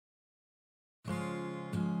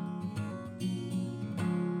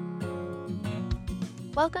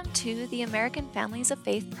Welcome to the American Families of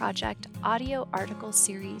Faith Project audio article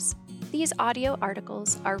series. These audio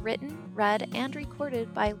articles are written, read, and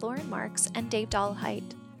recorded by Lauren Marks and Dave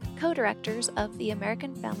Dollahite, co-directors of the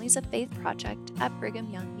American Families of Faith Project at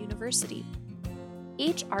Brigham Young University.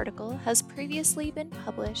 Each article has previously been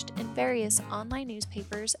published in various online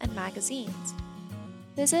newspapers and magazines.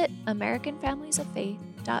 Visit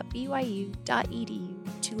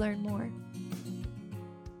americanfamiliesoffaith.byu.edu to learn more.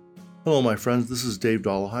 Hello, my friends. This is Dave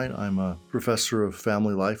Dollahite. I'm a professor of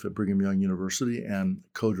family life at Brigham Young University and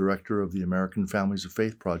co-director of the American Families of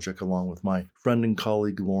Faith Project, along with my friend and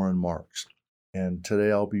colleague, Lauren Marks. And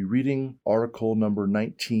today I'll be reading article number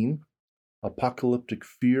 19, Apocalyptic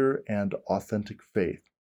Fear and Authentic Faith.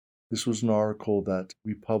 This was an article that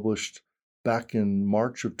we published back in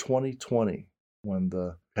March of 2020, when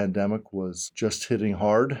the pandemic was just hitting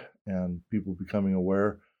hard and people becoming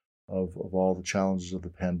aware of all the challenges of the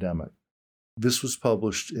pandemic. This was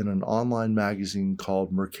published in an online magazine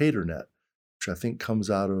called Mercatornet, which I think comes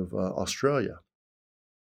out of Australia.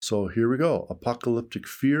 So here we go, Apocalyptic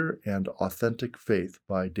Fear and Authentic Faith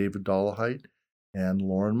by David Dollahite and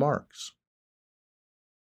Lauren Marks.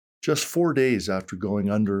 Just 4 days after going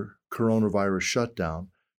under coronavirus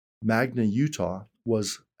shutdown, Magna, Utah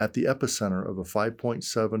was at the epicenter of a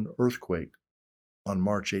 5.7 earthquake on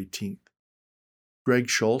March 18th. Greg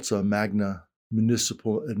Schultz, a Magna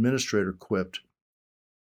municipal administrator, quipped,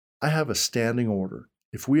 "I have a standing order.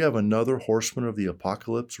 If we have another horseman of the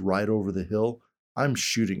apocalypse ride over the hill, I'm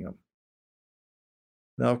shooting him."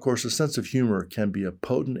 Now, of course, a sense of humor can be a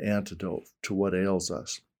potent antidote to what ails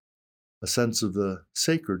us. A sense of the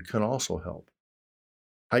sacred can also help.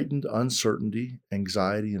 Heightened uncertainty,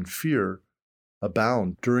 anxiety, and fear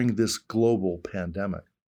abound during this global pandemic.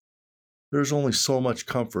 There's only so much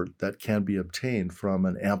comfort that can be obtained from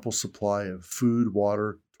an ample supply of food,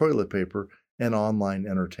 water, toilet paper, and online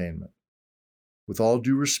entertainment. With all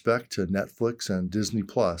due respect to Netflix and Disney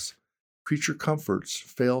Plus, creature comforts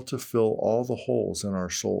fail to fill all the holes in our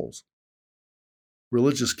souls.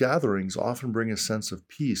 Religious gatherings often bring a sense of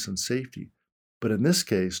peace and safety, but in this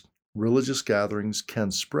case, religious gatherings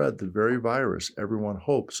can spread the very virus everyone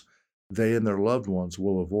hopes they and their loved ones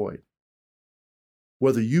will avoid.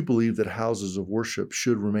 Whether you believe that houses of worship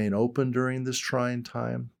should remain open during this trying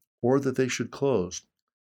time or that they should close,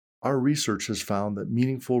 our research has found that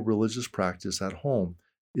meaningful religious practice at home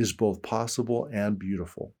is both possible and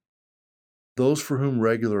beautiful. Those for whom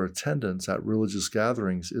regular attendance at religious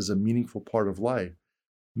gatherings is a meaningful part of life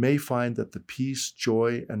may find that the peace,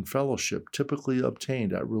 joy, and fellowship typically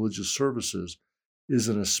obtained at religious services is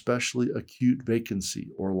an especially acute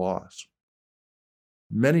vacancy or loss.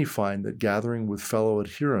 Many find that gathering with fellow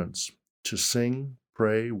adherents to sing,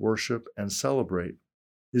 pray, worship, and celebrate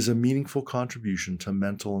is a meaningful contribution to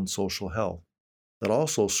mental and social health that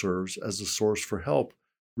also serves as a source for help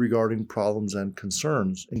regarding problems and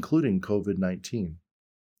concerns, including COVID-19.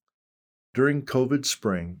 During COVID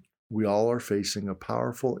spring, we all are facing a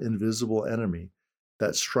powerful invisible enemy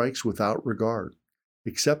that strikes without regard,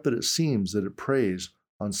 except that it seems that it preys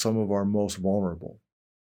on some of our most vulnerable.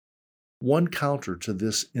 One counter to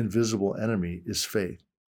this invisible enemy is faith.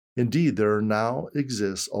 Indeed, there now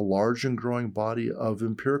exists a large and growing body of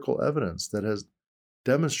empirical evidence that has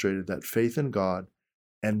demonstrated that faith in God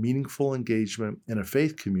and meaningful engagement in a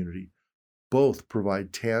faith community both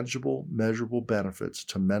provide tangible, measurable benefits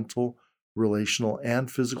to mental, relational,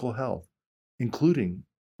 and physical health, including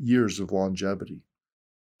years of longevity.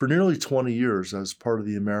 For nearly 20 years, as part of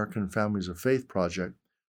the American Families of Faith Project,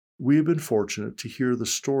 we have been fortunate to hear the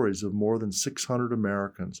stories of more than 600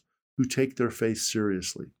 Americans who take their faith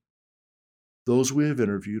seriously. Those we have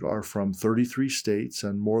interviewed are from 33 states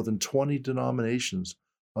and more than 20 denominations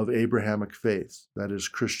of Abrahamic faiths, that is,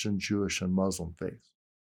 Christian, Jewish, and Muslim faiths.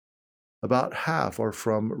 About half are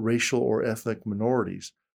from racial or ethnic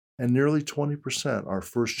minorities, and nearly 20% are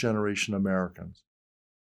first-generation Americans.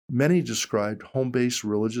 Many described home-based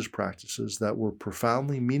religious practices that were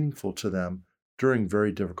profoundly meaningful to them during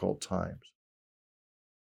very difficult times.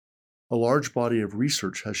 A large body of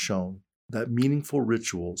research has shown that meaningful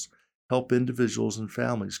rituals help individuals and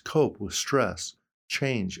families cope with stress,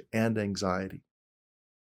 change, and anxiety.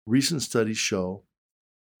 Recent studies show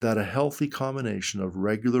that a healthy combination of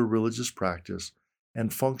regular religious practice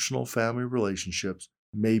and functional family relationships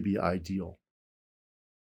may be ideal.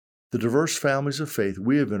 The diverse families of faith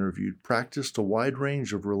we have interviewed practiced a wide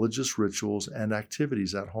range of religious rituals and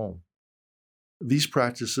activities at home. These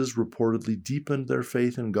practices reportedly deepened their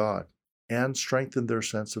faith in God and strengthened their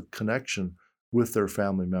sense of connection with their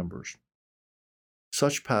family members.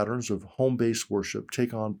 Such patterns of home-based worship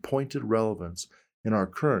take on pointed relevance in our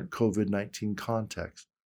current COVID-19 context,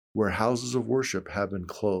 where houses of worship have been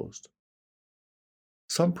closed.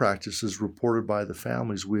 Some practices reported by the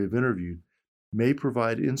families we have interviewed may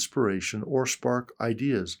provide inspiration or spark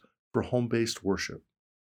ideas for home-based worship.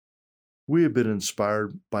 We have been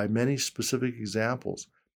inspired by many specific examples,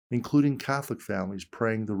 including Catholic families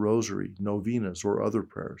praying the Rosary, novenas, or other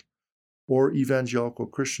prayers, or evangelical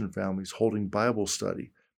Christian families holding Bible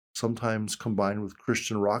study, sometimes combined with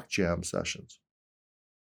Christian rock jam sessions.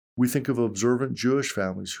 We think of observant Jewish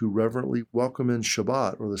families who reverently welcome in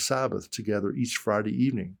Shabbat or the Sabbath together each Friday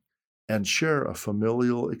evening and share a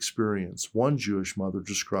familial experience one Jewish mother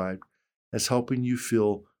described as helping you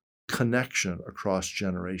feel connection across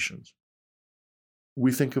generations.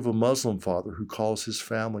 We think of a Muslim father who calls his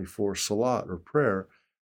family for salat or prayer,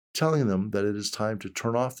 telling them that it is time to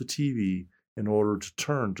turn off the TV in order to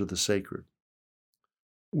turn to the sacred.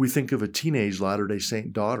 We think of a teenage Latter-day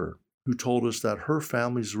Saint daughter who told us that her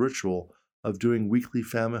family's ritual of doing weekly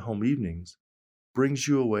family home evenings brings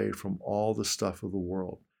you away from all the stuff of the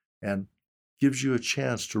world and gives you a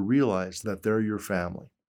chance to realize that they're your family.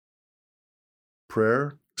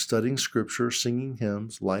 Prayer, studying scripture, singing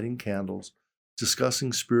hymns, lighting candles,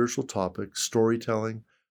 discussing spiritual topics, storytelling,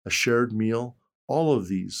 a shared meal, all of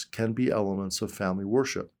these can be elements of family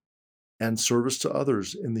worship. And service to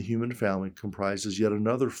others in the human family comprises yet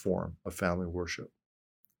another form of family worship.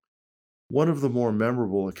 One of the more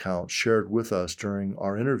memorable accounts shared with us during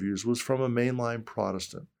our interviews was from a mainline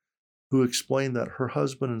Protestant who explained that her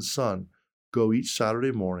husband and son go each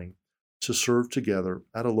Saturday morning to serve together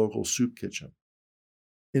at a local soup kitchen.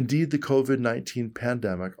 Indeed, the COVID-19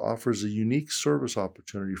 pandemic offers a unique service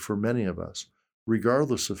opportunity for many of us,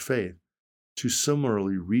 regardless of faith, to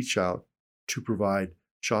similarly reach out to provide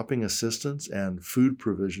shopping assistance and food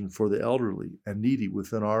provision for the elderly and needy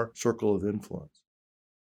within our circle of influence.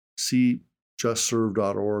 See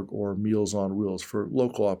justserve.org or Meals on Wheels for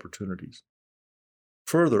local opportunities.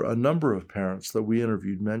 Further, a number of parents that we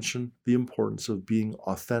interviewed mentioned the importance of being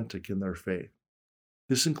authentic in their faith.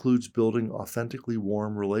 This includes building authentically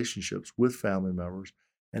warm relationships with family members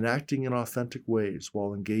and acting in authentic ways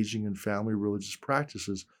while engaging in family religious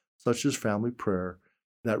practices such as family prayer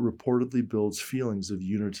that reportedly builds feelings of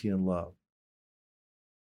unity and love.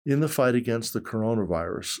 In the fight against the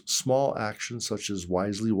coronavirus, small actions such as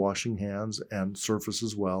wisely washing hands and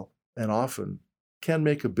surfaces well and often can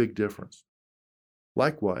make a big difference.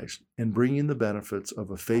 Likewise, in bringing the benefits of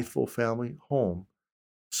a faithful family home,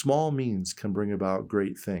 small means can bring about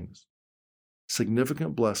great things.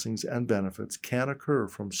 Significant blessings and benefits can occur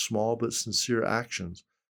from small but sincere actions,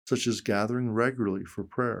 such as gathering regularly for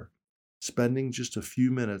prayer, spending just a few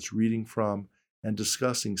minutes reading from and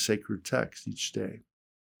discussing sacred texts each day,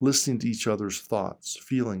 listening to each other's thoughts,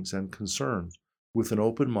 feelings, and concerns with an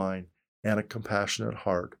open mind and a compassionate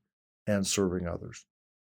heart, and serving others.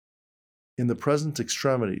 In the present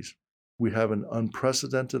extremities, we have an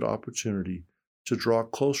unprecedented opportunity to draw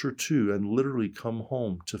closer to and literally come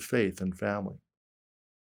home to faith and family.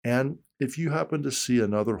 And if you happen to see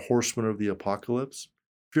another horseman of the apocalypse,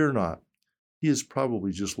 fear not. He is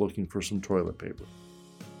probably just looking for some toilet paper.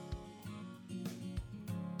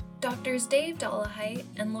 Doctors Dave Dollahite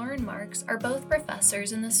and Lauren Marks are both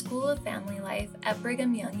professors in the School of Family Life at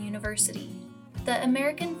Brigham Young University. The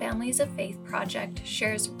American Families of Faith Project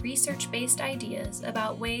shares research-based ideas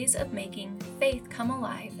about ways of making faith come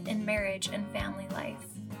alive in marriage and family life.